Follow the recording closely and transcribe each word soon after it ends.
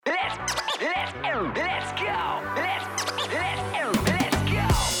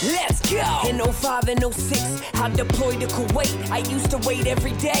Let's go. In 05 and 06, I deployed to Kuwait. I used to wait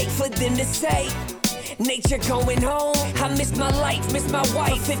every day for them to say, nature going home. I missed my life, missed my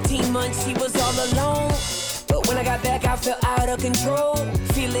wife. For 15 months, she was all alone. But when I got back, I felt out of control.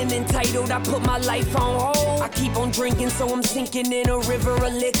 Feeling entitled, I put my life on hold. I keep on drinking, so I'm sinking in a river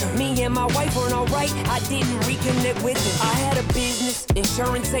of liquor. Me and my wife weren't alright, I didn't reconnect with her. I had a business,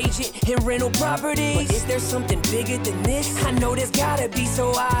 insurance agent, and rental properties. But is there something bigger than this? I know there's gotta be,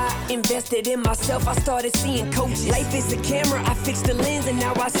 so I invested in myself. I started seeing coaches. Life is a camera, I fixed the lens, and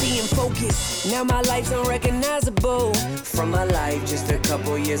now I see in focus. Now my life's unrecognizable from my life just a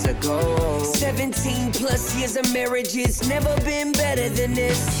couple years ago. 17 plus years of marriage, it's never been better than this.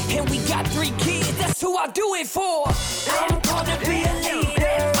 And we got 3 kids, that's who I do it for. I'm called to be a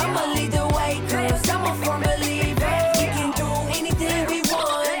leader. I'ma lead the way, cause I'm a firm believer. We can do anything we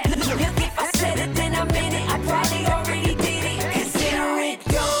want. Look, if I said it, then I meant it. I probably already did it. Consider it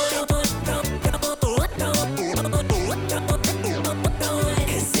done.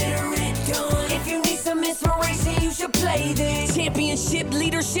 Consider it done. If you need some inspiration, you should play this Championship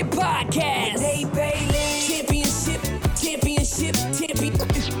Leadership Podcast with Nate Bailey. Championship Leadership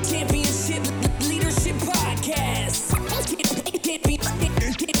Podcast.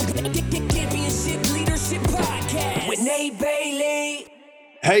 Championship Leadership Podcast with Nate Bailey.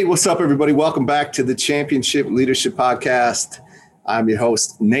 Hey, what's up, everybody? Welcome back to the Championship Leadership Podcast. I'm your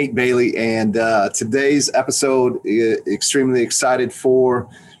host, Nate Bailey, and today's episode, extremely excited for.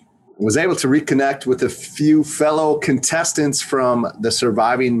 Was able to reconnect with a few fellow contestants from the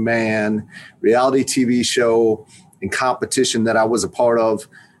Surviving Man reality TV show and competition that I was a part of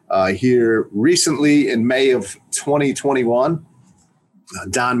here recently in May of 2021.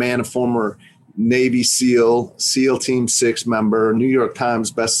 Don Mann, a former Navy SEAL, SEAL Team 6 member, New York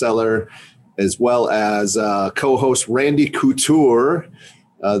Times bestseller, as well as co-host Randy Couture,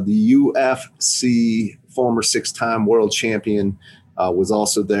 the UFC former 6-time world champion, was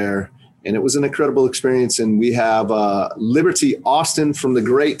also there. And it was an incredible experience. And we have Liberty Austin from the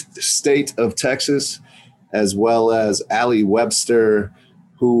great state of Texas, as well as Allie Webster,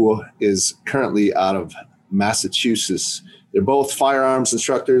 who is currently out of Massachusetts. They're both firearms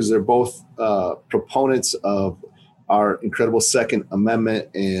instructors. They're both proponents of our incredible Second Amendment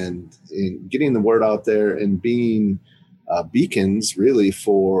and in getting the word out there and being beacons, really,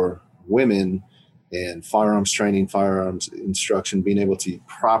 for women and firearms training, firearms instruction, being able to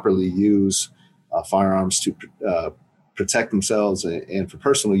properly use firearms to protect themselves and for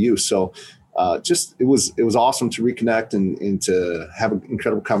personal use. So it was awesome to reconnect and to have an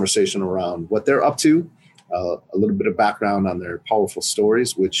incredible conversation around what they're up to, a little bit of background on their powerful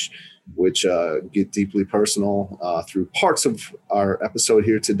stories, which get deeply personal through parts of our episode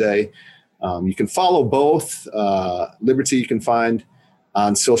here today. You can follow both. Liberty you can find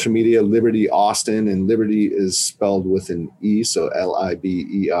on social media, Liberty Austin, and Liberty is spelled with an E, so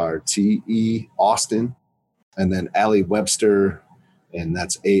Liberte, Austin. And then Allie Webster, and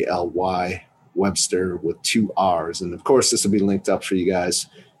that's ALY Webster with 2 R's. And of course, this will be linked up for you guys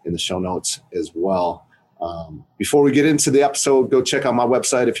in the show notes as well. Before we get into the episode, go check out my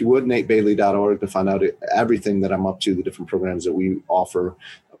website, if you would, natebailey.org, to find out everything that I'm up to, the different programs that we offer,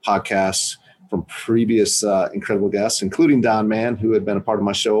 podcasts from previous incredible guests, including Don Mann, who had been a part of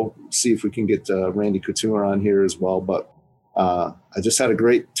my show. See if we can get Randy Couture on here as well. But I just had a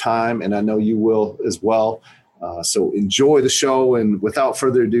great time, and I know you will as well. So enjoy the show. And without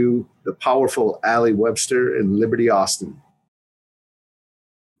further ado, the powerful Allie Webster and Liberty Austin.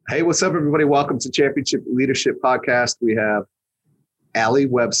 Hey, what's up, everybody? Welcome to Championship Leadership Podcast. We have Allie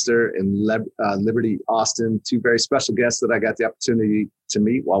Webster and Liberty Austin, 2 very special guests that I got the opportunity to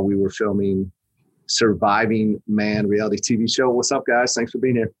meet while we were filming Surviving Man reality TV show. What's up, guys? Thanks for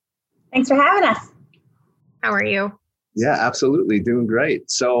being here. Thanks for having us. How are you? Yeah, absolutely. Doing great.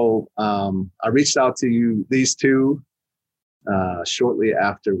 So I reached out to these two shortly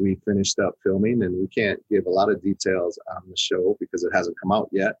after we finished up filming, and we can't give a lot of details on the show because it hasn't come out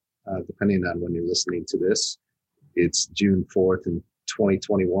yet, depending on when you're listening to this. It's June 4th in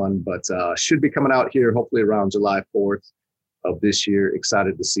 2021, but should be coming out here hopefully around July 4th of this year.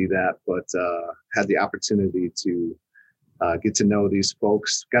 Excited to see that, but had the opportunity to get to know these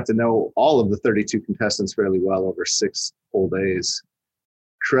folks, got to know all of the 32 contestants fairly well over 6 full days.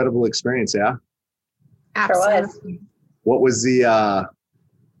 Incredible experience, yeah? Absolutely. What was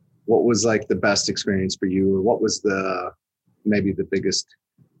like the best experience for you, or what was maybe the biggest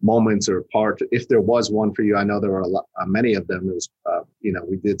moments or part, if there was one for you? I know there were many of them. It was,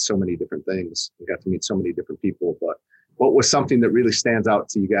 we did so many different things. We got to meet so many different people, but what was something that really stands out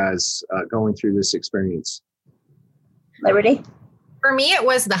to you guys going through this experience? Liberty? For me, it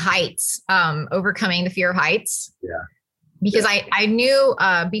was the heights, overcoming the fear of heights. Yeah. Because I knew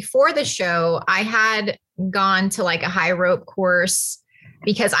before the show, I had gone to like a high rope course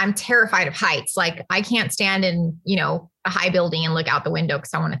because I'm terrified of heights. Like I can't stand in, a high building and look out the window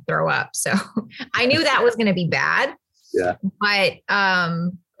because I want to throw up. So I knew that was going to be bad. Yeah. But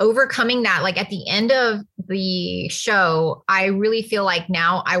overcoming that, like at the end of the show, I really feel like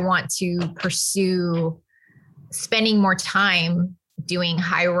now I want to pursue spending more time doing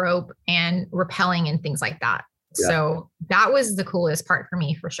high rope and rappelling and things like that. Yeah. So that was the coolest part for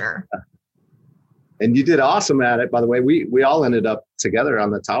me, for sure. And you did awesome at it, by the way. We all ended up together on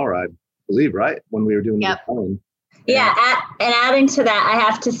the tower, I believe, right? When we were doing the rappelling. Yeah, and adding to that, I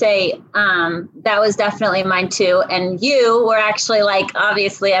have to say that was definitely mine too. And you were actually like,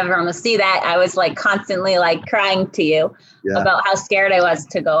 obviously everyone will see that. I was like constantly like crying to you about how scared I was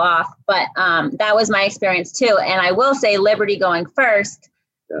to go off. But that was my experience too. And I will say Liberty going first,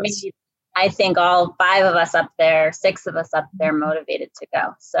 maybe I think all 5 of us up there, 6 of us up there motivated to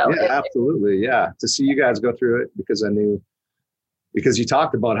go. So absolutely. Yeah. To see you guys go through it because you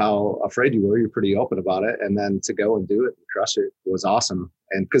talked about how afraid you were, you're pretty open about it. And then to go and do it and crush it was awesome.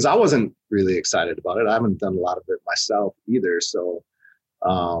 And because I wasn't really excited about it. I haven't done a lot of it myself either. So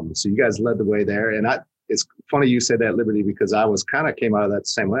you guys led the way there. And it's funny you said that, Liberty, because I came out of that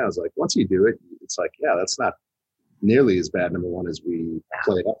same way. I was like, once you do it, it's like, yeah, that's not nearly as bad, number one, as we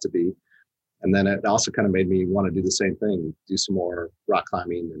play it up to be. And then it also kind of made me want to do the same thing, do some more rock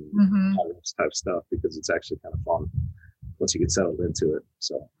climbing and all this type of stuff, because it's actually kind of fun once you get settled into it.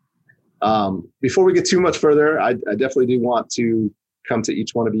 So before we get too much further, I definitely do want to come to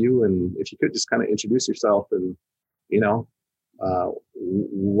each one of you. And if you could just kind of introduce yourself and,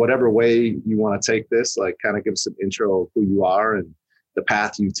 whatever way you want to take this, like kind of give us an intro of who you are and the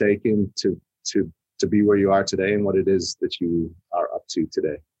path you've taken to be where you are today and what it is that you are up to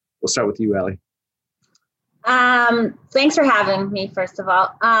today. We'll start with you, Allie. Thanks for having me, first of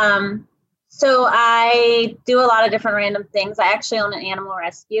all. So I do a lot of different random things. I actually own an animal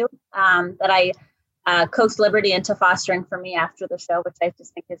rescue that I coaxed Liberty into fostering for me after the show, which I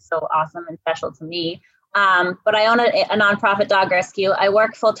just think is so awesome and special to me. But I own a nonprofit dog rescue. I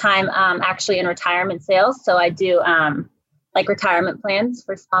work full-time actually in retirement sales. So I do like retirement plans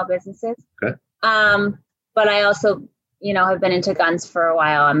for small businesses. Okay. But I also have been into guns for a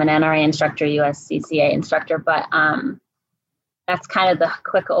while. I'm an NRA instructor, USCCA instructor, but that's kind of the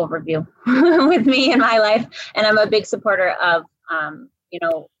quick overview with me in my life. And I'm a big supporter of,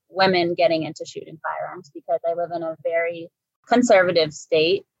 women getting into shooting firearms because I live in a very conservative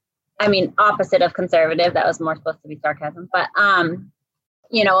state. I mean, opposite of conservative, that was more supposed to be sarcasm, but, a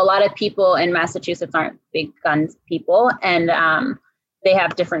lot of people in Massachusetts aren't big guns people. And, they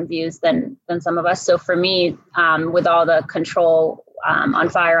have different views than some of us. So for me, with all the control on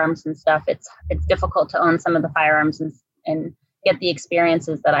firearms and stuff, it's difficult to own some of the firearms and get the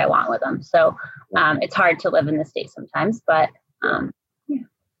experiences that I want with them. So it's hard to live in the state sometimes, but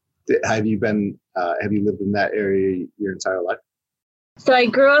Have you lived in that area your entire life? So I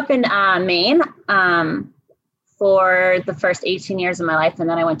grew up in Maine for the first 18 years of my life. And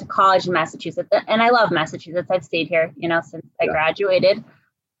then I went to college in Massachusetts, and I love Massachusetts. I've stayed here, since I graduated.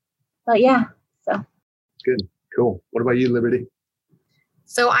 But so. Good. Cool. What about you, Liberty?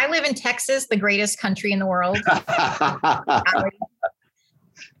 So I live in Texas, the greatest country in the world.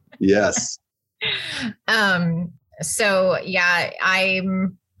 Yes. I'm a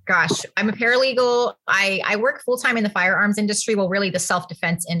paralegal. I work full-time in the firearms industry. Well, really the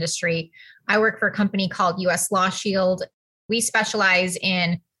self-defense industry. I work for a company called US Law Shield. We specialize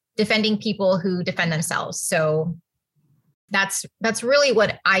in defending people who defend themselves. So that's really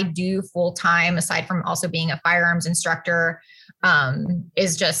what I do full-time, aside from also being a firearms instructor,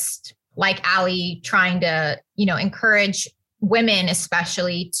 is just like Allie, trying to, encourage women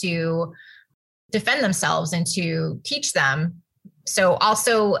especially to defend themselves and to teach them. So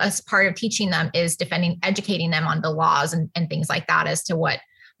also as part of teaching them is educating them on the laws and things like that as to what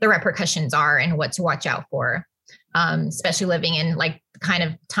the repercussions are and what to watch out for, especially living in like the kind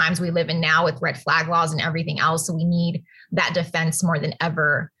of times we live in now with red flag laws and everything else. So we need that defense more than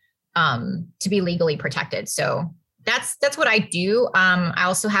ever to be legally protected. So that's what I do. I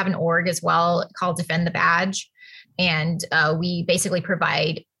also have an org as well called Defend the Badge. And we basically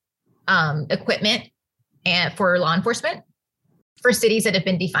provide equipment for law enforcement for cities that have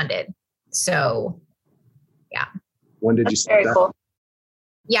been defunded. So, yeah. When did you start that? Cool.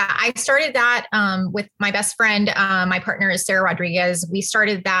 Yeah, I started that with my best friend. My partner is Sarah Rodriguez. We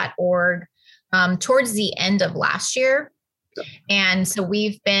started that org towards the end of last year. And so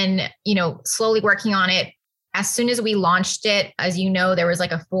we've been, slowly working on it. As soon as we launched it, as you know, there was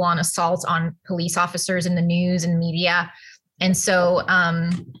like a full-on assault on police officers in the news and media. And so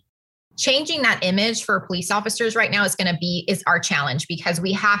changing that image for police officers right now is our challenge, because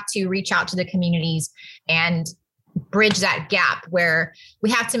we have to reach out to the communities and bridge that gap where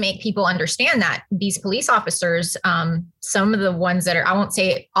we have to make people understand that these police officers, some of the ones that are, I won't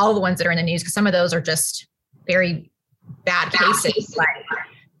say all the ones that are in the news, because some of those are just very bad cases. But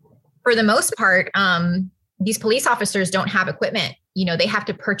for the most part, these police officers don't have equipment. They have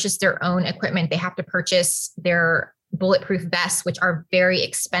to purchase their own equipment. They have to purchase their bulletproof vests, which are very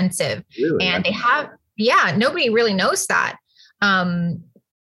expensive. Really? And they have, nobody really knows that.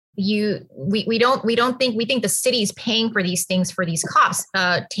 We think the city's paying for these things for these cops,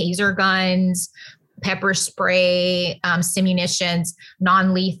 taser guns, pepper spray, simunitions,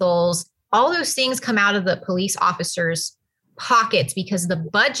 non-lethals, all those things come out of the police officers' pockets because the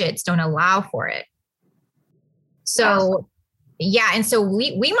budgets don't allow for it. So, and so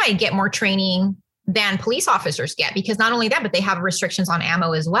we might get more training than police officers get, because not only that, but they have restrictions on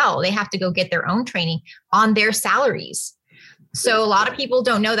ammo as well. They have to go get their own training on their salaries. So a lot of people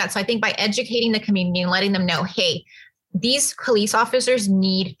don't know that. So I think by educating the community and letting them know, hey, these police officers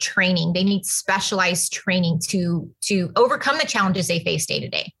need training. They need specialized training to overcome the challenges they face day to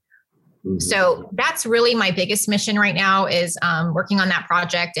day. Mm-hmm. So that's really my biggest mission right now, is working on that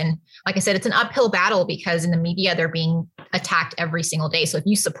project. And like I said, it's an uphill battle because in the media, they're being attacked every single day. So if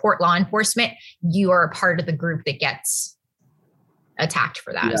you support law enforcement, you are a part of the group that gets attacked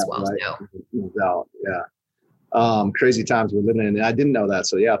for that as well. Right. So. No doubt. Yeah. Crazy times we're living in. And I didn't know that.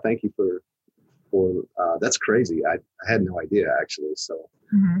 So thank you for that's crazy. I had no idea actually. So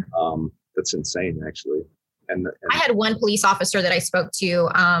that's insane actually. And I had one police officer that I spoke to.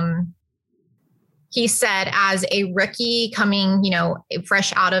 He said, as a rookie coming,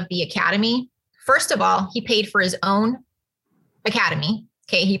 fresh out of the academy, first of all, he paid for his own academy.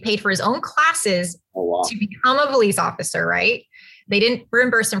 Okay. He paid for his own classes to become a police officer, right? They didn't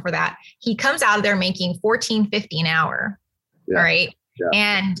reimburse him for that. He comes out of there making $14.50 an hour. Yeah. All right. Yeah.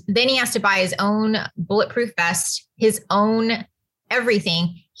 And then he has to buy his own bulletproof vest, his own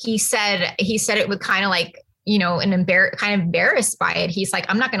everything. He said it with kind of like, kind of embarrassed by it. He's like,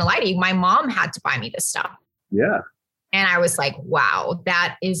 I'm not going to lie to you. My mom had to buy me this stuff. Yeah. And I was like, wow,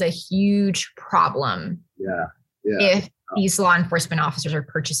 that is a huge problem. Yeah. If these law enforcement officers are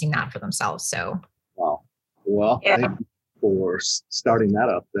purchasing that for themselves. So. Wow. Well, thank you for starting that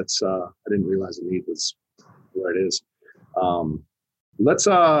up. That's, I didn't realize the need was where it is. I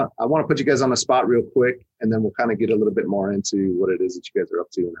want to put you guys on the spot real quick, and then we'll kind of get a little bit more into what it is that you guys are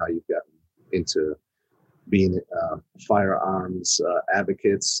up to and how you've gotten into being firearms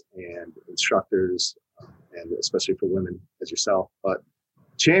advocates and instructors, and especially for women as yourself. But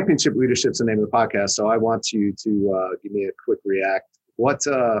Championship Leadership is the name of the podcast. So I want you to give me a quick react. What,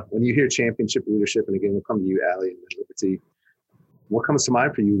 when you hear Championship Leadership, and again, we'll come to you, Allie, and then Liberty, what comes to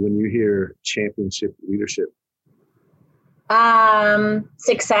mind for you when you hear Championship Leadership?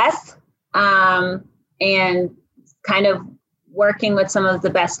 Success, and kind of working with some of the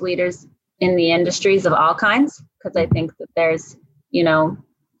best leaders in the industries of all kinds, because I think that there's,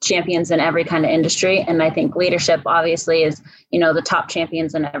 champions in every kind of industry. And I think leadership obviously is, the top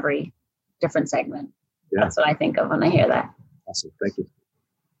champions in every different segment. Yeah. That's what I think of when I hear that. Awesome. Thank you.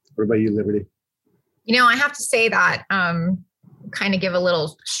 What about you, Liberty? I have to say that, kind of give a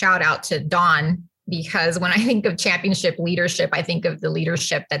little shout out to Dawn, because when I think of championship leadership, I think of the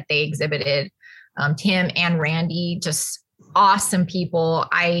leadership that they exhibited. Tim and Randy, just awesome people.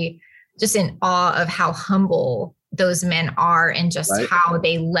 I just in awe of how humble those men are, and just how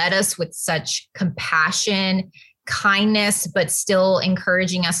they led us with such compassion, kindness, but still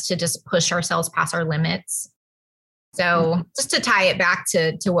encouraging us to just push ourselves past our limits. So just to tie it back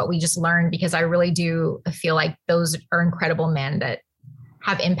to what we just learned, because I really do feel like those are incredible men that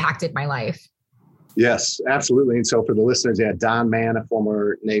have impacted my life. Yes, absolutely. And so for the listeners, Don Mann, a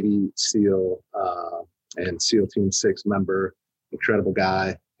former Navy SEAL and SEAL Team 6 member, incredible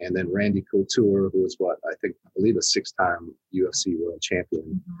guy. And then Randy Couture, who is I believe a 6-time UFC world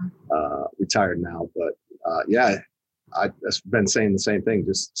champion, retired now. But I've been saying the same thing,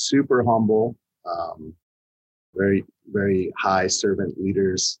 just super humble, very, very high servant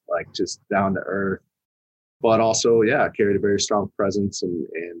leaders, like just down to earth, but also, carried a very strong presence and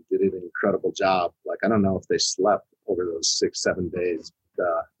did an incredible job. Like, I don't know if they slept over those 6-7 days.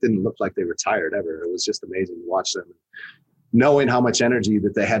 Didn't look like they were tired ever. It was just amazing to watch them. Knowing how much energy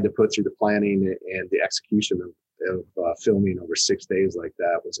that they had to put through the planning and the execution of filming over 6 days like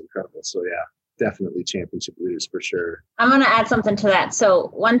that was incredible. So definitely championship leaders for sure. I'm going to add something to that.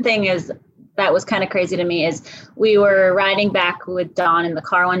 So one thing is that was kind of crazy to me is we were riding back with Don in the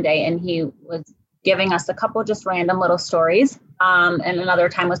car one day, and he was giving us a couple just random little stories. And another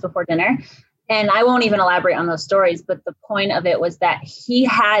time was before dinner. And I won't even elaborate on those stories, but the point of it was that he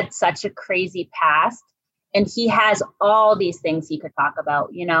had such a crazy past, and he has all these things he could talk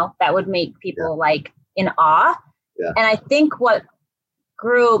about, you know, that would make people like in awe. Yeah. And I think what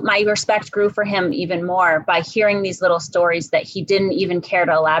my respect grew for him even more by hearing these little stories that he didn't even care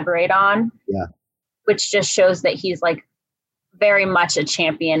to elaborate on. Yeah. Which just shows that he's like very much a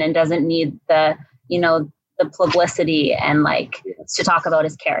champion and doesn't need the, you know, the publicity and like to talk about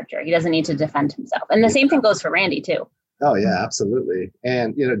his character. He doesn't need to defend himself. And the same thing goes for Randy too. Oh yeah, absolutely.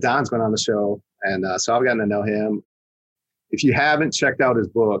 And, you know, Don's been on the show, and so I've gotten to know him. If you haven't checked out his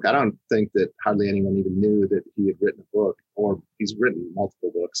book, I don't think that hardly anyone even knew that he had written a book, or he's written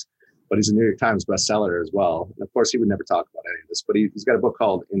multiple books, but he's a New York Times bestseller as well. And of course, he would never talk about any of this, but he's got a book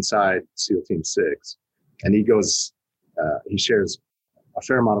called Inside SEAL Team 6. And he goes, he shares a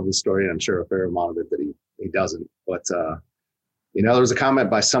fair amount of his story, and I'm sure a fair amount of it that he doesn't. But, you know, there was a comment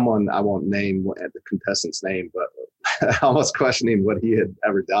by someone, I won't name the contestant's name, but almost questioning what he had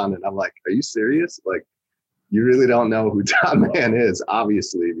ever done. And I'm like, are you serious? Like, you really don't know who Don Mann is,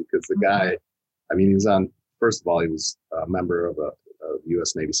 obviously, because the guy, I mean, he was first of all, he was a member of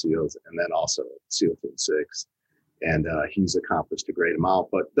U.S. Navy SEALs, and then also SEAL Team 6. And he's accomplished a great amount.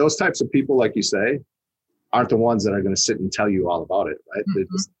 But those types of people, like you say, aren't the ones that are going to sit and tell you all about it, right?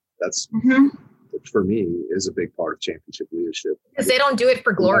 That's, for me, is a big part of championship leadership. Because they don't do it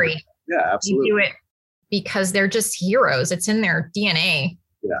for glory. Yeah, absolutely. They do it because they're just heroes. It's in their DNA.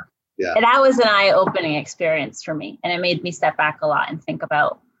 Yeah. Yeah. And that was an eye-opening experience for me. And it made me step back a lot and think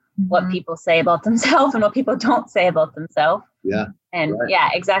about what people say about themselves and what people don't say about themselves. Yeah. And yeah,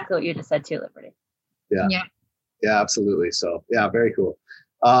 exactly what you just said too, Liberty. Yeah. Yeah, absolutely. So yeah, very cool.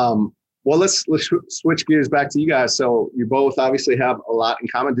 Well, let's switch gears back to you guys. So you both obviously have a lot in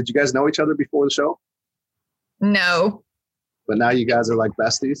common. Did you guys know each other before the show? No. But now you guys are like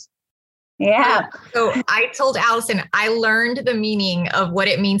besties? Yeah. So I told Allison, I learned the meaning of what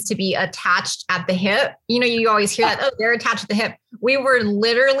it means to be attached at the hip. You know, you always hear that, oh, they're attached at the hip. We were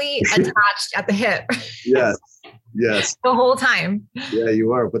literally attached at the hip. Yes. Yes. The whole time. Yeah, you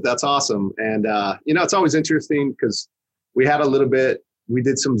were. But that's awesome. And, you know, it's always interesting because we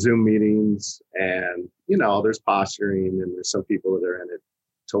did some Zoom meetings, and, you know, there's posturing, and there's some people that are in it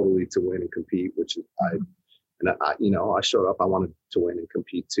totally to win and compete, which is, you know, I showed up, I wanted to win and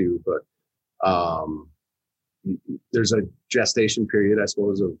compete too, but there's a gestation period, I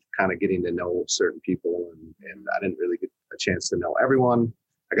suppose, of kind of getting to know certain people, and I didn't really get a chance to know everyone.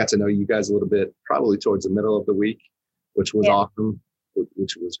 I got to know you guys a little bit, probably towards the middle of the week, which was awesome,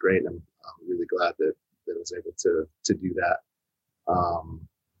 which was great. And I'm really glad that I was able to do that.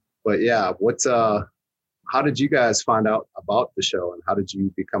 But yeah, how did you guys find out about the show, and how did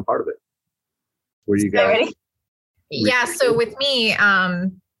you become part of it? Were you guys? Yeah. So with me,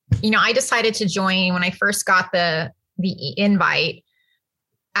 you know, I decided to join when I first got the invite.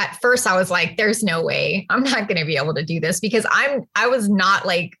 At first I was like, there's no way I'm not going to be able to do this, because I was not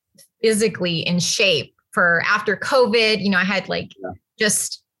like physically in shape for after COVID. You know, I had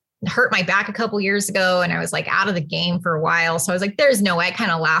just hurt my back a couple years ago, and I was like out of the game for a while. So I was like, there's no way. I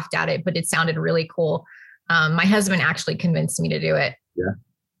kind of laughed at it, but it sounded really cool. My husband actually convinced me to do it. Yeah.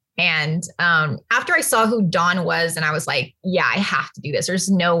 And after I saw who Don was, and I was like, yeah, I have to do this. There's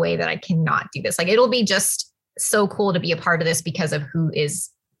no way that I cannot do this. Like, it'll be just so cool to be a part of this because of who is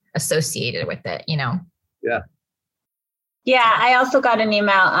associated with it, you know? Yeah. Yeah. I also got an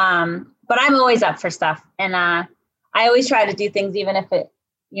email, but I'm always up for stuff. And I always try to do things, even if it,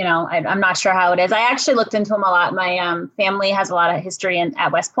 you know, I'm not sure how it is. I actually looked into them a lot. My family has a lot of history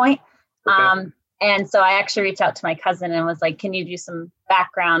at West Point. Okay. And so I actually reached out to my cousin and was like, can you do some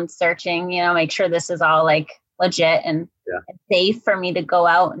background searching, you know, make sure this is all like legit and safe for me to go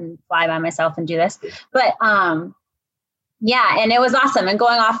out and fly by myself and do this. But yeah, and it was awesome. And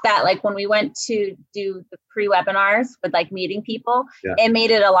going off that, like when we went to do the pre-webinars with like meeting people, it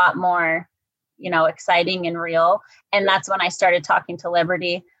made it a lot more, you know, exciting and real. And that's when I started talking to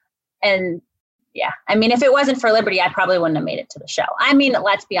Liberty. And yeah, I mean, if it wasn't for Liberty, I probably wouldn't have made it to the show. I mean,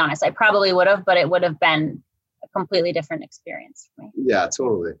 let's be honest, I probably would have, but it would have been a completely different experience for me. Yeah,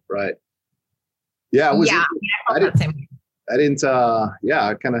 totally. Right. Yeah. I kind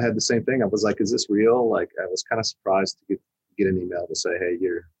of had the same thing. I was like, is this real? Like, I was kind of surprised to get an email to say, hey,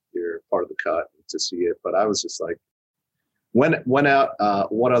 you're part of the cut, to see it. But I was just like, what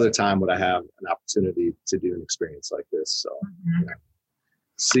other time would I have an opportunity to do an experience like this? So,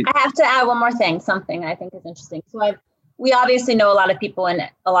 See, I have to add one more thing, something I think is interesting. So we obviously know a lot of people in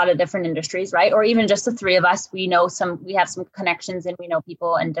a lot of different industries, right? Or even just the three of us, we have some connections and we know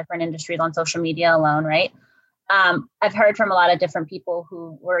people in different industries on social media alone, right? I've heard from a lot of different people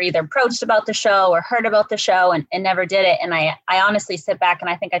who were either approached about the show or heard about the show and never did it. And I honestly sit back, and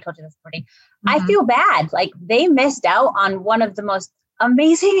I think I told you this already. I feel bad. Like, they missed out on one of the most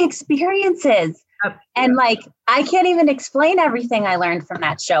amazing experiences. And like, I can't even explain everything I learned from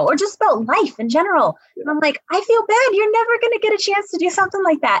that show, or just about life in general. And I'm like, I feel bad. You're never going to get a chance to do something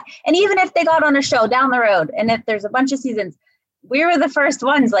like that. And even if they got on a show down the road, and if there's a bunch of seasons, we were the first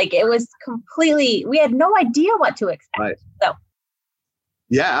ones. Like, it was completely, we had no idea what to expect. Right. So.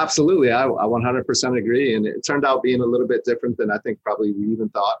 Yeah, absolutely. I 100% agree. And it turned out being a little bit different than I think probably we even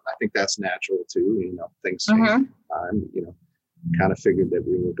thought. I think that's natural too. You know, things change over time. You know, kind of figured that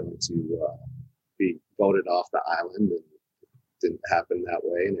we were going to be voted off the island, and it didn't happen that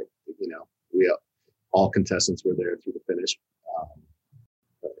way. And you know, all contestants were there through the finish,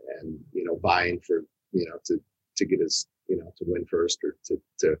 and you know, vying for, you know, to get us, you know, to win first, or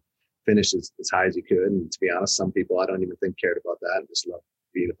to finish as high as you could. And to be honest, some people I don't even think cared about that, and just loved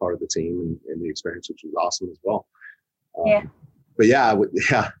being a part of the team and the experience, which was awesome as well. But yeah,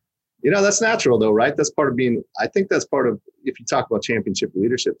 you know, that's natural though, right? That's part of being, I think that's part of, if you talk about championship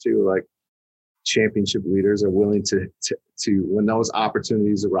leadership too, like, championship leaders are willing to when those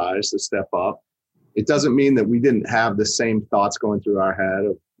opportunities arise, to step up. It doesn't mean that we didn't have the same thoughts going through our head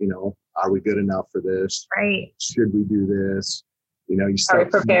of, you know, are we good enough for this? Right. Should we do this? You know, you start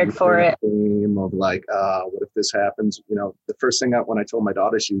prepared for it. Of like, what if this happens? You know, the first thing when I told my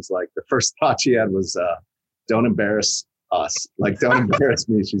daughter, she was like, the first thought she had was, don't embarrass us. Like, don't embarrass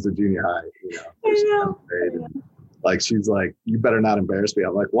me. She's a junior high, you know. I know. And, like, she's like, you better not embarrass me.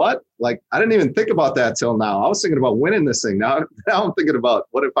 I'm like, what? Like, I didn't even think about that till now. I was thinking about winning this thing. Now I'm thinking about,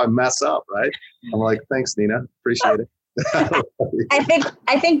 what if I mess up, right? I'm like, thanks, Nina. Appreciate it.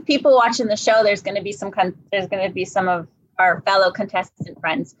 I think people watching the show, there's going to be some of our fellow contestant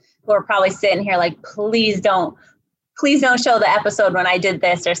friends who are probably sitting here like, please don't show the episode when I did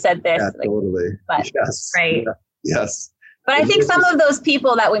this or said this. Yeah, like, totally. But, yes. Right. Yeah. Yes. But I think some of those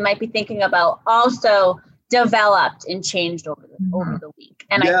people that we might be thinking about also developed and changed over the week.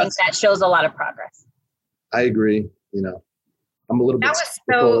 And I think that shows a lot of progress. I agree. You know, I'm a little bit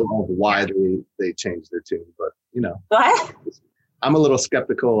skeptical of why they changed their tune, but you know, what? I'm a little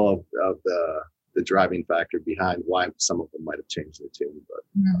skeptical of the driving factor behind why some of them might have changed their tune, but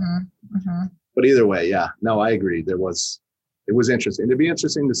but either way, yeah, no, I agree. It was interesting. It'd be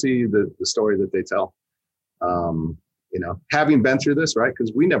interesting to see the story that they tell. You know, having been through this, right?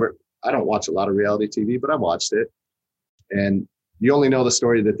 Because I don't watch a lot of reality TV, but I watched it, and you only know the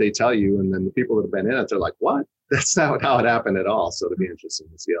story that they tell you, and then the people that have been in it, they're like, "What? That's not how it happened at all." So it'll be interesting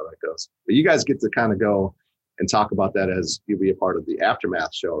to see how that goes. But you guys get to kind of go and talk about that as you'll be a part of the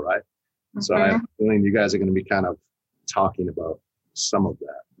aftermath show, right? So I have a feeling you guys are going to be kind of talking about some of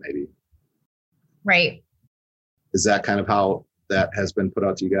that, maybe. Right. Is that kind of how that has been put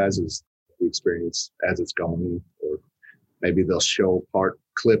out to you guys? Is the experience as it's going, or maybe they'll show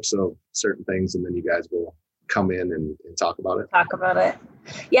clips of certain things, and then you guys will come in and talk about it? Talk about it.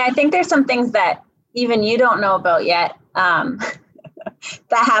 Yeah, I think there's some things that even you don't know about yet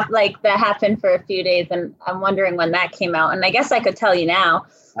that happened for a few days, and I'm wondering when that came out. And I guess I could tell you now.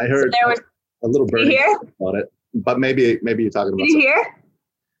 I heard there was a little birdie about it, but maybe you're talking about. Did you hear?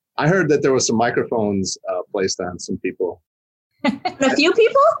 I heard that there was some microphones placed on some people. A few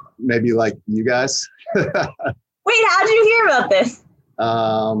people? Maybe like you guys. Wait, how did you hear about this?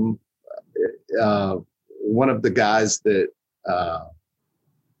 One of the guys that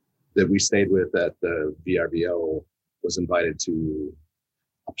we stayed with at the VRBO was invited to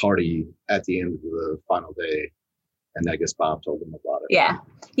a party at the end of the final day, and I guess Bob told him about it.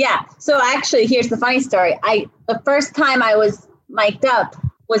 Yeah. So actually, here's the funny story. The first time I was mic'd up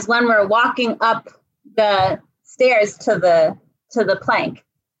was when we're walking up the stairs to the plank.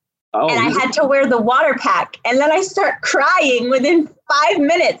 Oh, and I had to wear the water pack, and then I start crying within 5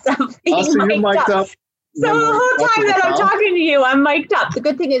 minutes of being mic'd up. So the whole time that I'm talking to you, I'm mic'd up. The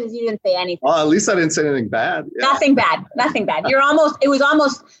good thing is you didn't say anything. Well, at least I didn't say anything bad. Yeah. Nothing bad. It was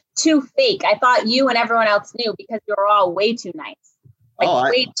almost too fake. I thought you and everyone else knew because you were all way too nice.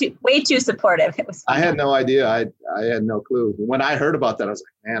 Way too supportive. It was funny. I had no idea. I had no clue. When I heard about that, I was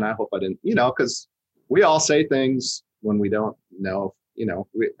like, man, I hope I didn't, because we all say things when we don't know.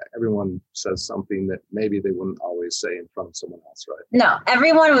 Everyone says something that maybe they wouldn't always say in front of someone else, right? No,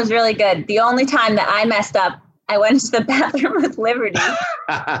 everyone was really good. The only time that I messed up, I went to the bathroom with Liberty and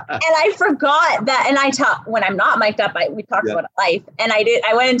I forgot that. And I talk when I'm not mic'd up, we talk about life. And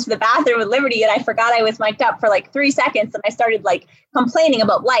I went into the bathroom with Liberty and I forgot I was mic'd up for like 3 seconds. And I started like complaining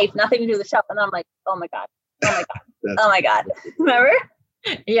about life, nothing to do with the show. And then I'm like, oh my God. Oh my God. Remember?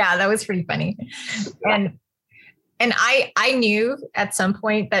 Yeah, that was pretty funny. And I knew at some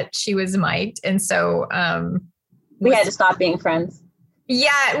point that she was mic'd. And so we had to stop being friends.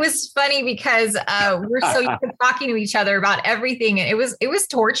 Yeah, it was funny because we're so used to talking to each other about everything. And it was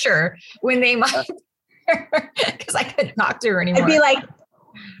torture when they mic'd her because I couldn't talk to her anymore. I'd be like,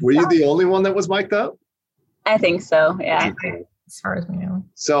 were you the only one that was mic'd up? I think so. Yeah. As far as we know.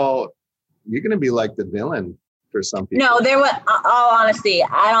 So you're going to be like the villain for some people. No, there was, all honesty,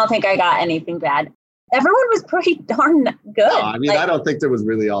 I don't think I got anything bad. Everyone was pretty darn good. No, I mean, I don't think there was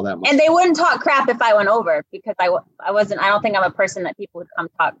really all that much. And they wouldn't talk crap if I went over because I don't think I'm a person that people would come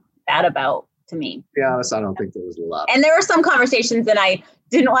talk bad about to me. To be honest, I don't think there was a lot. And there were some conversations that I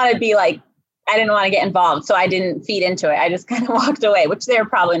didn't want to be like, I didn't want to get involved. So I didn't feed into it. I just kind of walked away, which they were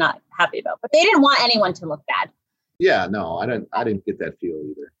probably not happy about. But they didn't want anyone to look bad. Yeah, no, I didn't get that feel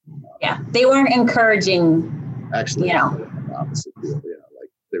either. Yeah, they weren't encouraging. Actually, opposite feel. Yeah, like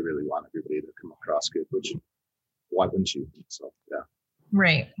they really want everybody to come across good, which why wouldn't you? So yeah,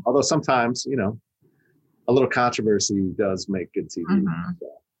 right. Although sometimes a little controversy does make good TV. Mm-hmm.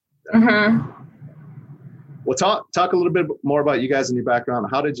 So, yeah. Well, talk a little bit more about you guys and your background.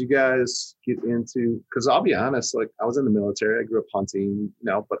 How did you guys get into? Because I'll be honest, like I was in the military. I grew up hunting,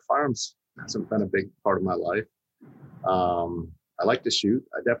 but firearms hasn't been a big part of my life. I like to shoot.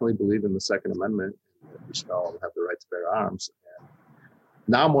 I definitely believe in the Second Amendment. We should all have the right to bear arms. And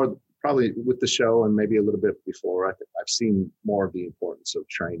now more probably with the show and maybe a little bit before, I've seen more of the importance of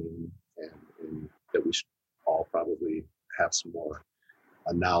training and that we should all probably have some more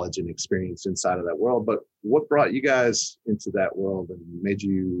knowledge and experience inside of that world. But what brought you guys into that world and made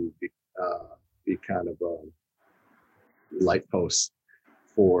you be kind of a light post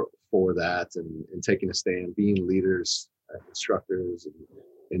for that and taking a stand, being leaders, instructors,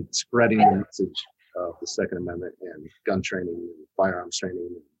 and spreading the message of the Second Amendment and gun training and firearms training,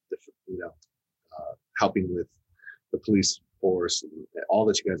 and helping with the police force and all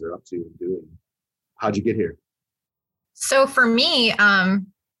that you guys are up to and doing. How'd you get here? So for me,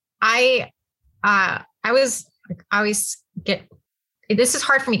 I always get. This is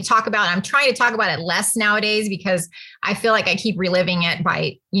hard for me to talk about. I'm trying to talk about it less nowadays because I feel like I keep reliving it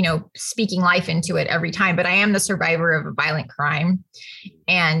by, speaking life into it every time. But I am the survivor of a violent crime.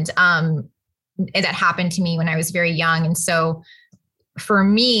 And that happened to me when I was very young. And so for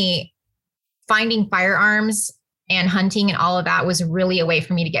me, finding firearms and hunting and all of that was really a way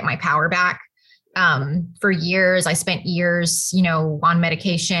for me to get my power back. For years, I spent years, on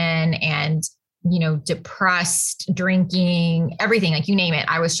medication and depressed, drinking, everything, like you name it.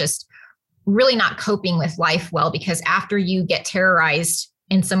 I was just really not coping with life well, because after you get terrorized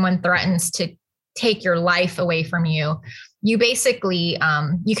and someone threatens to take your life away from you, you basically,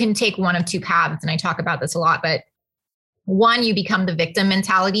 you can take one of two paths. And I talk about this a lot, but one, you become the victim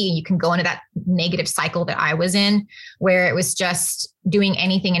mentality and you can go into that negative cycle that I was in, where it was just doing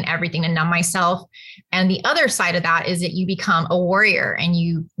anything and everything to numb myself. And the other side of that is that you become a warrior and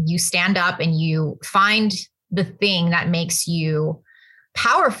you stand up and you find the thing that makes you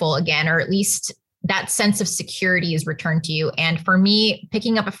powerful again, or at least that sense of security is returned to you. And for me,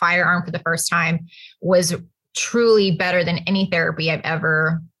 picking up a firearm for the first time was truly better than any therapy I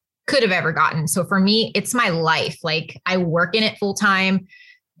could have ever gotten. So for me, it's my life. Like I work in it full time.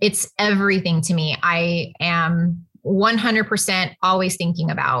 It's everything to me. I am 100% always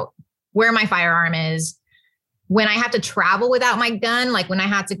thinking about where my firearm is. When I have to travel without my gun, like when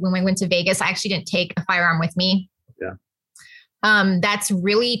I went to Vegas, I actually didn't take a firearm with me. Yeah. That's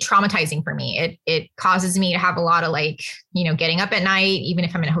really traumatizing for me. It causes me to have a lot of getting up at night, even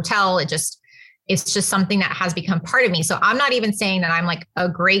if I'm in a hotel, it's just something that has become part of me. So I'm not even saying that I'm like a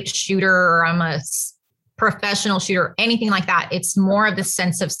great shooter or I'm a professional shooter or anything like that. It's more of the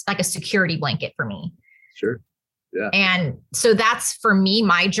sense of like a security blanket for me. Sure. Yeah. And so that's for me,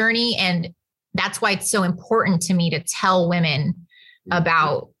 my journey. And that's why it's so important to me to tell women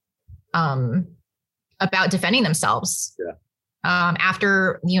about defending themselves. Yeah.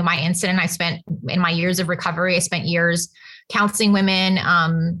 After, my incident, I spent in my years of recovery, I spent years counseling women,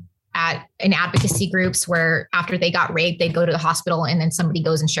 in advocacy groups where after they got raped, they'd go to the hospital and then somebody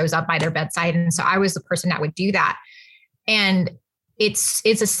goes and shows up by their bedside. And so I was the person that would do that. And it's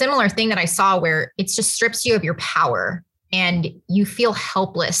a similar thing that I saw where it just strips you of your power and you feel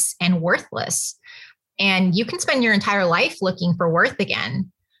helpless and worthless. And you can spend your entire life looking for worth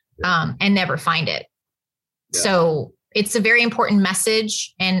again, and never find it. Yeah. So it's a very important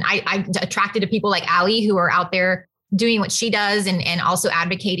message. And I'm attracted to people like Allie who are out there doing what she does and also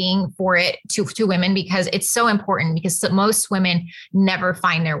advocating for it to women, because it's so important, because most women never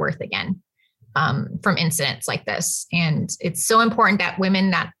find their worth again from incidents like this. And it's so important that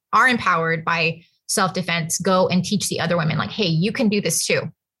women that are empowered by self-defense go and teach the other women, like, hey, you can do this too.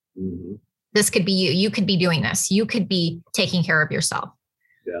 Mm-hmm. This could be you. You could be doing this. You could be taking care of yourself.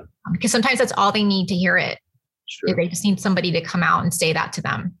 Yeah. Because sometimes that's all they need to hear it. Sure. They just need somebody to come out and say that to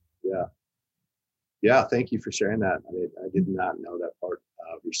them. Yeah. Yeah. Thank you for sharing that. I did not know that part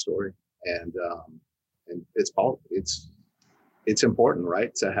of your story, and it's important,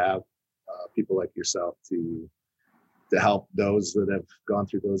 right, to have people like yourself to help those that have gone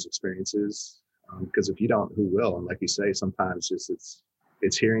through those experiences. Because if you don't, who will? And like you say, sometimes just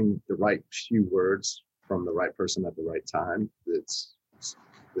it's hearing the right few words from the right person at the right time.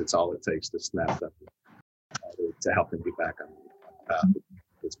 That's all it takes to snap them, to help them get back on the path.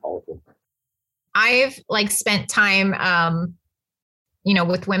 It's powerful. I've spent time,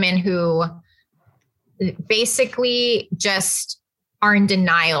 with women who basically just are in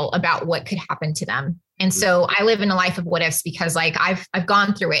denial about what could happen to them. And so I live in a life of what ifs, because I've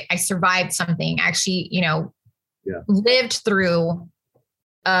gone through it. I survived something, actually, lived through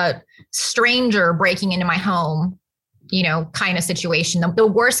a stranger breaking into my home, kind of situation. The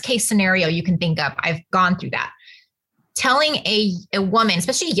worst case scenario you can think of. I've gone through that. Telling a woman,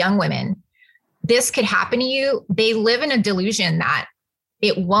 especially young women, this could happen to you, they live in a delusion that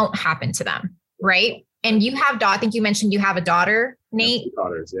it won't happen to them, right? And you have, I think you mentioned you have a daughter, Nate.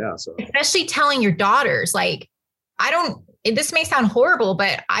 Daughters, yeah. So especially telling your daughters, this may sound horrible,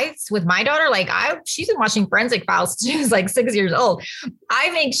 but with my daughter, she's been watching Forensic Files since she was 6 years old. I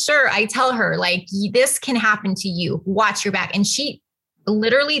make sure I tell her, this can happen to you. Watch your back. And she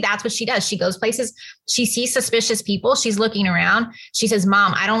literally, that's what she does. She goes places. She sees suspicious people. She's looking around. She says,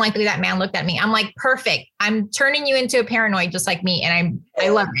 Mom, I don't like the way that man looked at me. I'm like, perfect. I'm turning you into a paranoid just like me. And I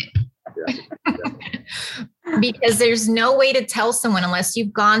love it. Yeah. Because there's no way to tell someone unless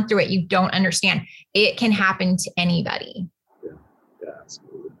you've gone through it. You don't understand. It can happen to anybody. Yeah,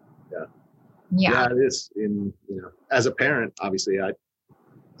 absolutely. Yeah. Yeah. It is. As a parent, obviously, I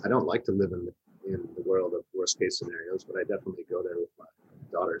don't like to live in the world of worst case scenarios, but I definitely go there with my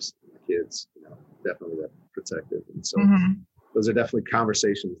daughters and my kids. Definitely that protective, and so those are definitely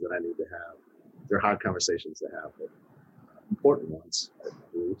conversations that I need to have. They're hard conversations to have, but important ones, I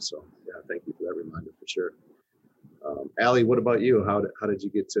believe. So yeah, thank you for that reminder for sure. Allie, what about you? How did you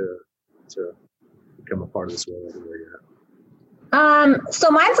get to become a part of this world and where you're at? So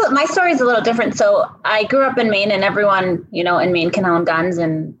my story is a little different. So I grew up in Maine, and everyone, in Maine can own guns,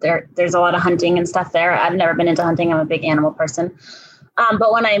 and there's a lot of hunting and stuff there. I've never been into hunting. I'm a big animal person.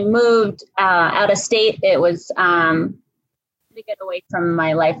 But when I moved out of state, it was to get away from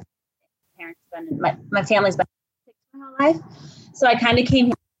my life. My family's been my whole life. So I kind of came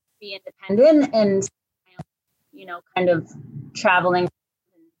here to be independent and, kind of traveling and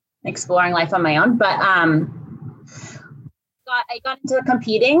exploring life on my own. But I got into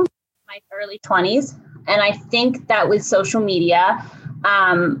competing in my early 20s. And I think that with social media,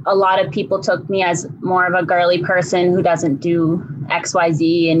 a lot of people took me as more of a girly person who doesn't do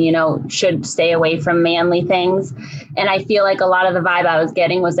XYZ and, should stay away from manly things. And I feel like a lot of the vibe I was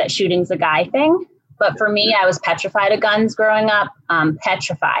getting was that shooting's a guy thing. But for me, I was petrified of guns growing up,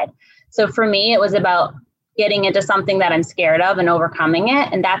 petrified. So for me, it was about getting into something that I'm scared of and overcoming it.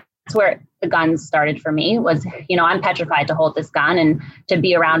 And that's where the guns started for me was, I'm petrified to hold this gun and to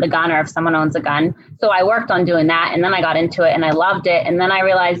be around a gun or if someone owns a gun. So I worked on doing that, and then I got into it and I loved it. And then I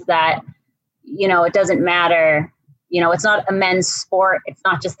realized that, it doesn't matter. It's not a men's sport. It's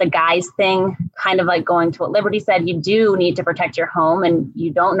not just a guy's thing, kind of like going to what Liberty said. You do need to protect your home, and you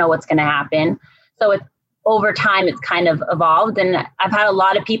don't know what's going to happen. So over time, it's kind of evolved. And I've had a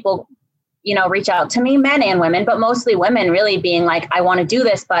lot of people, reach out to me, men and women, but mostly women really being like, I want to do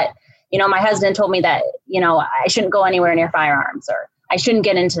this. But, my husband told me that, I shouldn't go anywhere near firearms, or I shouldn't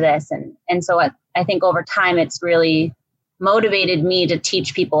get into this. And so I think over time, it's really motivated me to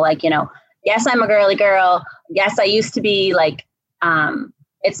teach people yes, I'm a girly girl. Yes, I used to be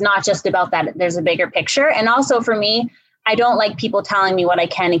it's not just about that. There's a bigger picture. And also for me, I don't like people telling me what I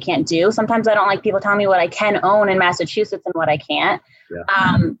can and can't do. Sometimes I don't like people telling me what I can own in Massachusetts and what I can't.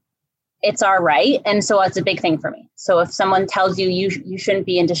 Yeah. It's our right. And so it's a big thing for me. So if someone tells you you shouldn't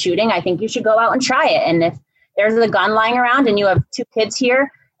be into shooting, I think you should go out and try it. And if there's a gun lying around and you have 2 kids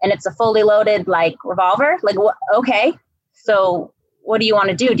here and it's a fully loaded revolver, okay. So what do you want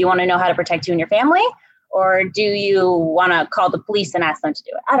to do? Do you want to know how to protect you and your family? Or do you want to call the police and ask them to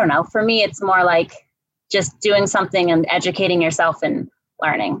do it? I don't know. For me, it's more just doing something and educating yourself and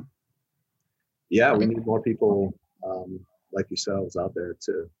learning. Yeah, we need more people like yourselves out there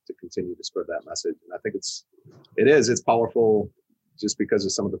to continue to spread that message. And I think it's powerful just because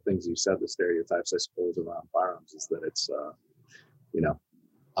of some of the things you said, the stereotypes, I suppose, around firearms, is that it's,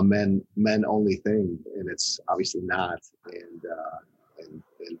 a men only thing, and it's obviously not. And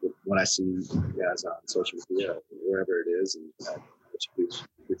when I see you guys on social media, wherever it is, and what you do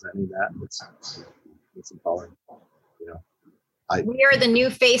presenting that, it's empowering. We are the new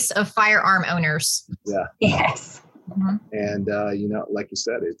face of firearm owners. Yeah. Yes. Mm-hmm. And like you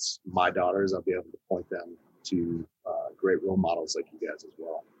said, it's my daughters. I'll be able to point them to great role models like you guys as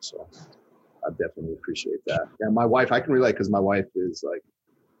well. So I definitely appreciate that. And my wife, I can relate, because my wife is like,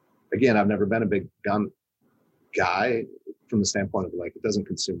 again, I've never been a big gun guy from the standpoint of like, it doesn't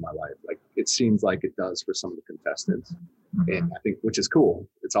consume my life. Like it seems like it does for some of the contestants. Mm-hmm. And I think, which is cool.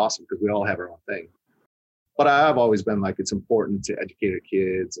 It's awesome because we all have our own thing. But I've always been like, it's important to educate our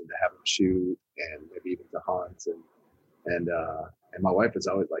kids and to have them shoot and maybe even to hunt. And my wife is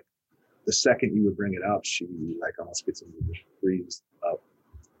always like, the second you would bring it up, she like almost gets into the freeze up.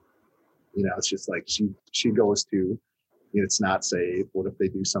 It's just like she goes to, it's not safe. What if they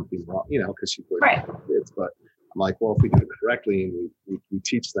do something wrong? Because she plays Right. with kids. But I'm like, well, if we do it correctly and we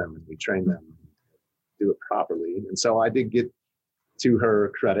teach them and we train them, do it properly. And so I did get, to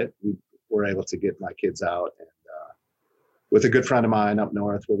her credit, we were able to get my kids out and with a good friend of mine up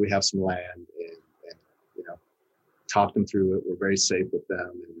north where we have some land and talk them through it. We're very safe with them,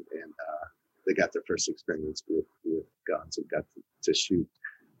 and they got their first experience with guns and got to shoot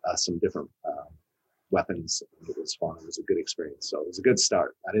some different weapons. It was fun. It was a good experience. So it was a good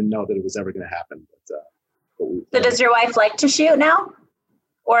start. I didn't know that it was ever going to happen, but So does your wife like to shoot now,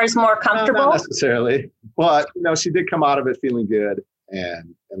 or is more comfortable? Not necessarily, but she did come out of it feeling good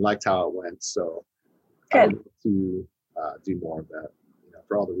and liked how it went. So I Good. would like to do more of that,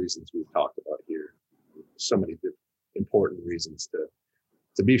 for all the reasons we've talked about here. So many important reasons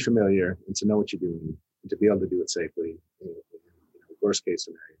to be familiar and to know what you're doing and to be able to do it safely. Worst case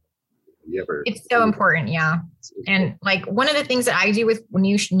scenario, It's so important. Yeah. And like one of the things that I do with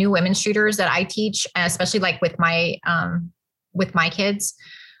new women shooters that I teach, especially like with my kids,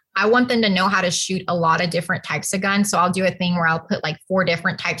 I want them to know how to shoot a lot of different types of guns. So I'll do a thing where I'll put like 4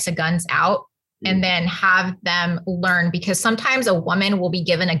 different types of guns out and then have them learn, because sometimes a woman will be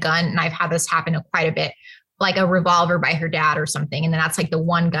given a gun, and I've had this happen quite a bit, like a revolver by her dad or something. And then that's like the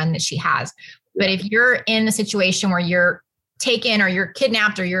one gun that she has. But if you're in a situation where you're taken or you're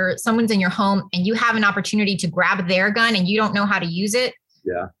kidnapped or someone's in your home and you have an opportunity to grab their gun and you don't know how to use it,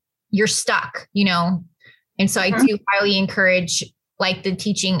 you're stuck, And so I do highly encourage like the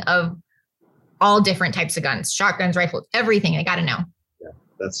teaching of all different types of guns, shotguns, rifles, everything. I got to know. Yeah,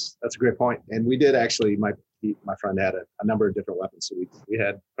 that's a great point. And we did actually, my friend had a number of different weapons. So we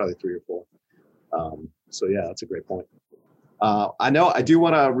had probably 3 or 4. So yeah, that's a great point. I do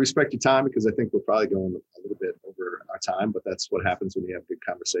want to respect your time, because I think we're probably going a little bit over our time, but that's what happens when you have good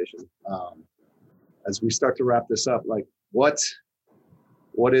conversation. As we start to wrap this up, like what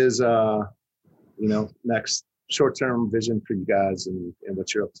is, next short-term vision for you guys and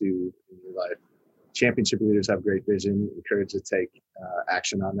what you're up to in your life? Championship leaders have great vision, encouraged to take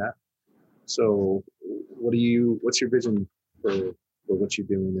action on that. So what's your vision for what you're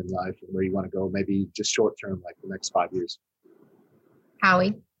doing in life and where you want to go, maybe just short-term, like the next 5 years?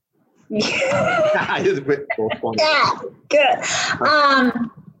 Howie. Yeah, good.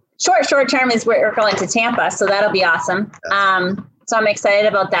 Short term is we're going to Tampa, so that'll be awesome. So I'm excited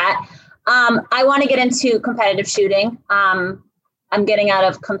about that. I want to get into competitive shooting. I'm getting out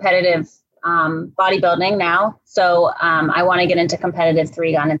of competitive bodybuilding now, so I want to get into competitive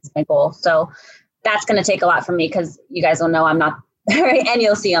 3-gun. It's my goal. So that's going to take a lot from me, because you guys will know I'm not. And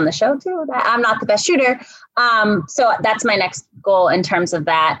you'll see on the show too that I'm not the best shooter. So that's my next goal in terms of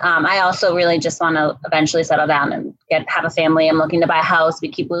that. I also really just want to eventually settle down and have a family. I'm looking to buy a house. We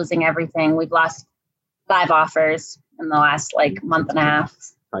keep losing everything. We've lost 5 offers in the last month and a half.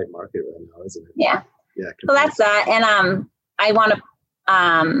 Tight market right now, isn't it? Yeah. Yeah. So that's that. And I want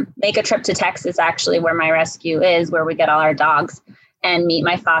to make a trip to Texas, actually, where my rescue is, where we get all our dogs, and meet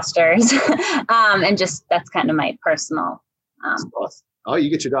my fosters. And just that's kind of my personal goals. Oh,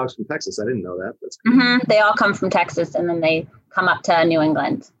 you get your dogs from Texas. I didn't know that. That's cool. Mm-hmm. They all come from Texas, and then they come up to New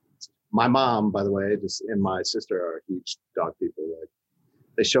England. My mom, by the way, and my sister are huge dog people. Like,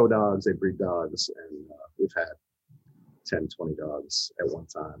 they show dogs, they breed dogs, and we've had 10, 20 dogs at one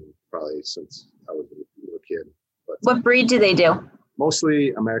time, probably since I was a little kid. But what breed do they do?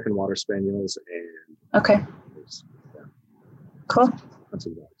 Mostly American Water Spaniels and Okay. yeah, Cool.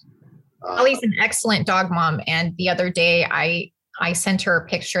 hunting dogs. Ellie's an excellent dog mom. And the other day I sent her a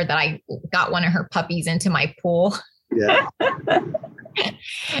picture that I got one of her puppies into my pool. Yeah.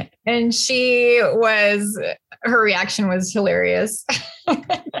 And her reaction was hilarious.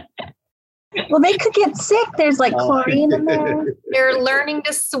 Well, they could get sick. There's like chlorine in there. They're learning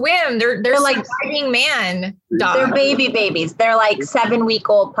to swim. They're like fighting man dogs. They're baby babies. They're like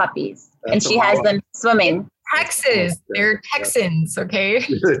 7-week-old puppies. And she has them swimming. Texas. They're Texans, okay?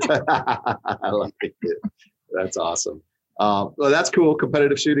 I like it. That's awesome. Well, that's cool.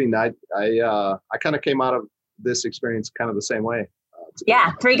 Competitive shooting. I kind of came out of this experience kind of the same way.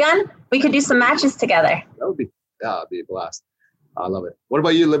 Yeah, 3-gun. We could do some matches together. That would be a blast. I love it. What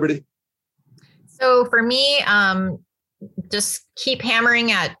about you, Liberty? So for me, just keep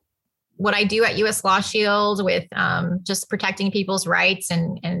hammering at what I do at US Law Shield with just protecting people's rights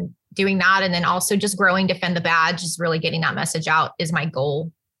and doing that. And then also just growing Defend the Badge, is really getting that message out is my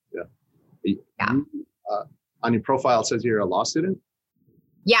goal. Yeah. On your profile, it says you're a law student?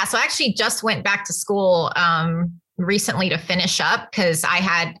 Yeah. So I actually just went back to school recently to finish up because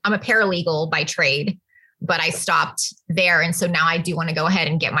I'm a paralegal by trade, but I stopped there. And so now I do want to go ahead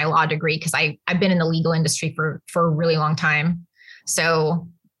and get my law degree because I've been in the legal industry for a really long time. So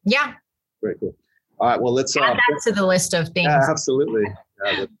yeah. Very cool. All right. Well, let's add that to the list of things. Yeah, absolutely.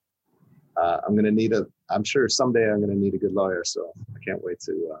 I'm sure someday I'm going to need a good lawyer. So I can't wait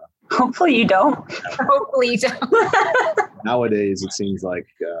to. Hopefully you don't. Hopefully you don't. Nowadays, it seems like.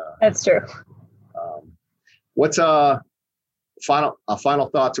 That's true. What's a final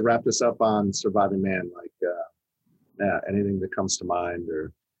thought to wrap this up on Surviving Man? Like, anything that comes to mind,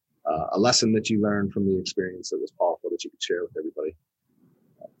 or a lesson that you learned from the experience that was powerful that you could share with everybody?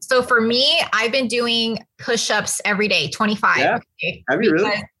 So for me, I've been doing push-ups every day, 25. Yeah. Okay? Have you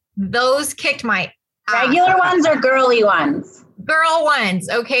really? Those kicked my ass. Regular ones or girly ones? Girl ones.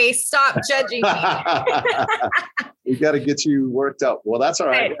 Okay. Stop judging me. We got to get you worked up. Well, that's all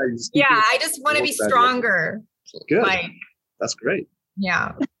right. I just want to be stronger. Good. That's great.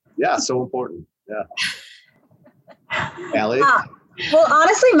 Yeah. Yeah. So important. Yeah. Allie? Well,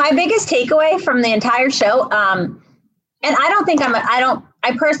 honestly, my biggest takeaway from the entire show, and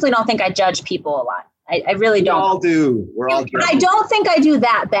I personally don't think I judge people a lot. I really don't. We all do. We're all judging. I don't think I do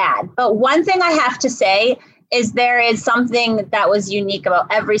that bad. But one thing I have to say is there is something that was unique about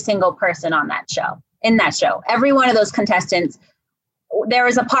every single person on that show, in that show. Every one of those contestants, there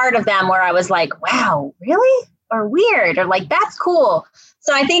was a part of them where I was like, wow, really? Or weird, or like, that's cool.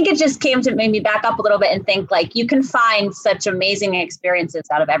 So I think it just came to make me back up a little bit and think like, you can find such amazing experiences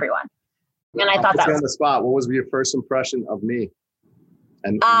out of everyone. And I thought that was on the spot. What was your first impression of me?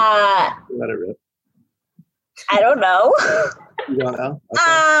 And let it rip. I don't know. You don't know?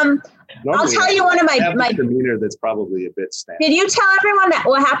 Okay. I'll tell you one of my demeanor that's probably a bit standard. Did you tell everyone that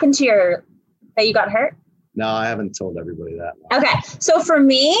what happened to that you got hurt? No, I haven't told everybody that. No. Okay. So for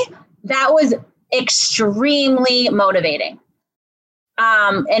me, that was extremely motivating.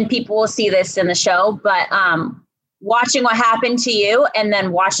 And people will see this in the show, but watching what happened to you and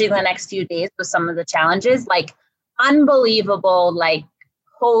then watching the next few days with some of the challenges, like unbelievable, like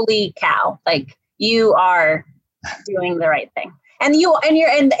holy cow, like you are doing the right thing. And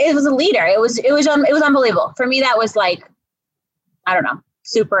it was a leader. It was unbelievable. For me, that was like, I don't know,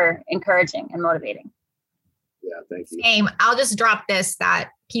 super encouraging and motivating. Yeah, thank you. Same. I'll just drop this, that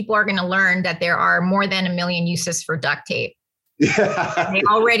people are going to learn that there are more than 1 million uses for duct tape. Yeah. They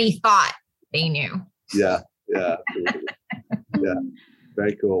already thought they knew. Yeah. Yeah.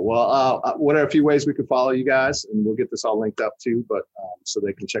 Very cool. Well, what are a few ways we can follow you guys? And we'll get this all linked up too, but so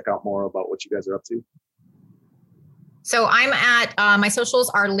they can check out more about what you guys are up to. So I'm at, my socials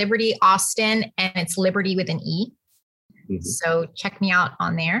are Liberty Austin, and it's Liberty with an E. Mm-hmm. So check me out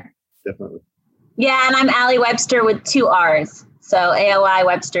on there. Definitely. Yeah. And I'm Allie Webster with 2 R's. So ALI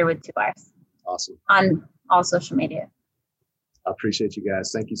Webster with 2 R's. Awesome. On all social media. I appreciate you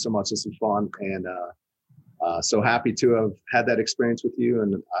guys. Thank you so much. This was fun. And so happy to have had that experience with you.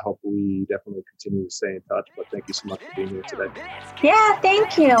 And I hope we definitely continue to stay in touch. But thank you so much for being here today. Yeah,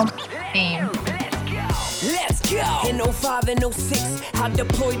 thank you. Same. Let's go. In 05 and 06, I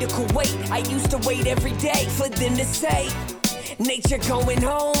deployed to Kuwait. I used to wait every day for them to say, nature going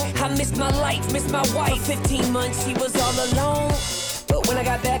home. I miss my life, miss my wife. 15 months, she was all alone. But When I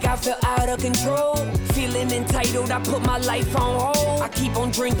got back, I felt out of control. Feeling entitled, I put my life on hold. I keep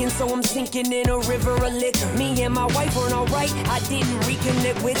on drinking, so I'm sinking in a river of liquor. Me and my wife weren't alright, I didn't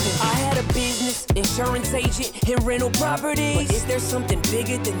reconnect with her. I had a business, insurance agent, and rental properties. But is there something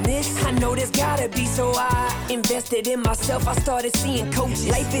bigger than this? I know there's gotta be, so I invested in myself. I started seeing coaches.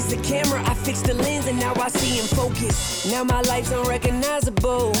 Life is a camera, I fixed the lens, and now I see in focus. Now my life's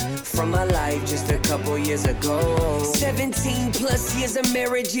unrecognizable from my life just a couple years ago. 17 plus years of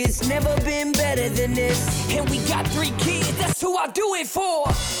marriage, it's never been better than this. And we got 3 kids, that's who I do it for.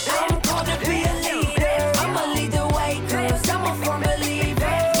 I'm called to be a leader. I'ma lead the way, cause I'm a firm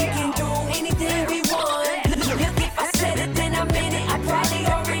believer. We can do anything we want. Look, if I said it, then I meant it. I probably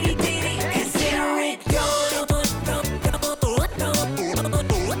already did it. Consider it done.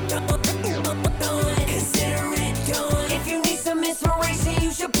 Consider it done. If you need some inspiration,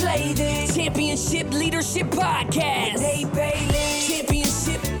 you should play this Championship Leadership Podcast. Nate Bailey.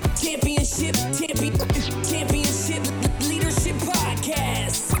 Championship.